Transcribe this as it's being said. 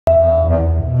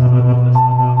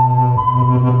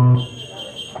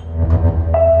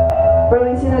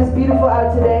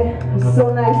out today. It's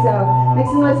so nice out. Make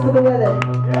some noise for the weather.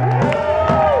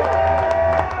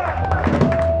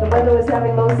 The weather was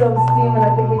having low self-esteem, and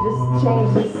I think we just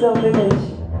changed his self-image.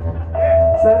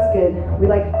 So that's good. We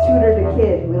like tutored a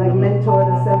kid. We like mentored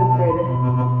a 7th grader.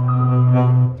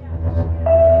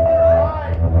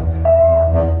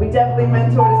 We definitely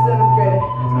mentored a 7th grader.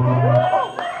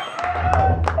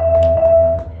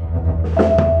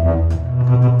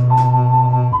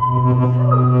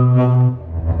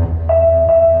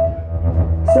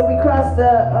 So we crossed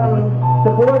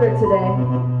the border today,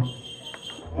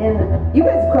 and you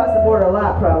guys cross the border a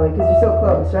lot probably because you're so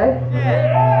close, right?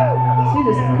 So you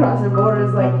just cross the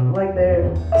borders like they're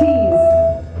teas.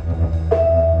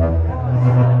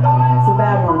 It's a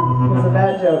bad one. It's a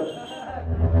bad joke.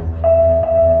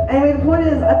 Anyway, the point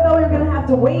is, I thought we were gonna have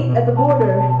to wait at the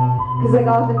border because like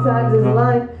oftentimes there's a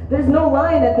line. There's no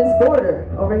line at this border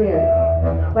over here.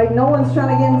 Like no one's trying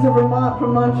to get into Vermont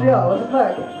from Montreal. What the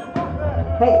fuck?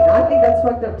 Hey, I think that's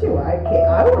fucked up too.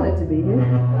 I wanted to be here.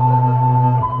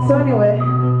 So anyway,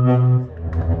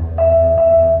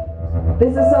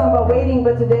 this is a song about waiting,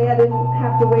 but today I didn't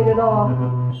have to wait at all.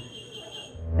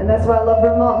 And that's why I love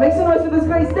Vermont. Make some noise for this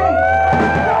great state.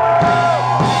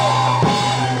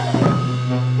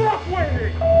 Fuck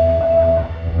waiting.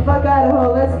 Fuck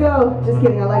Idaho, let's go. Just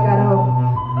kidding, I like Idaho.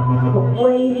 But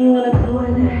waiting on a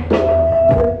corner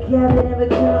for a cab that never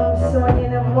comes. So I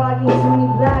end up walking too many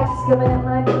blocks, coming in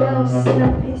my clothes, and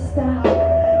I'm pissed off.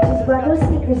 Just bought those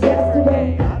sneakers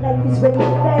yesterday. Life is ready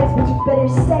fast, but you better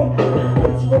say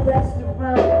it's your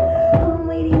restaurant. I'm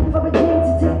waiting for a dream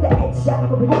to take the edge out,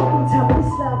 but we're on top of the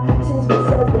slump since we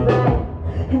saw the ride.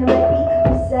 And I might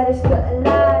be satisfied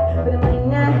alive, but I might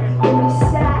not be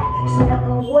sad. So now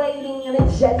I'm waiting on a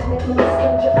judgment from a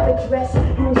stranger of a dress and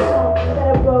a song that I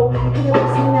wrote. And it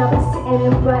wakes me now, but sitting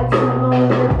in front to the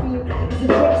moment of view is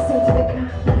a racing to the car.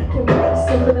 Can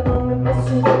racing for the moment,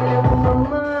 messing with up with my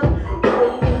mom.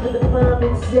 Waiting for the bomb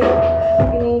and zip. You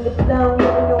can either blow,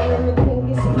 never know when the thing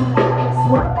is pop. That's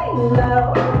one thing low.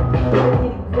 Ready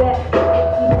to grab, I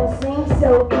keep on singing, so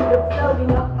keep it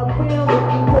floating up around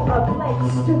looking for a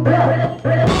place to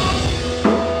go.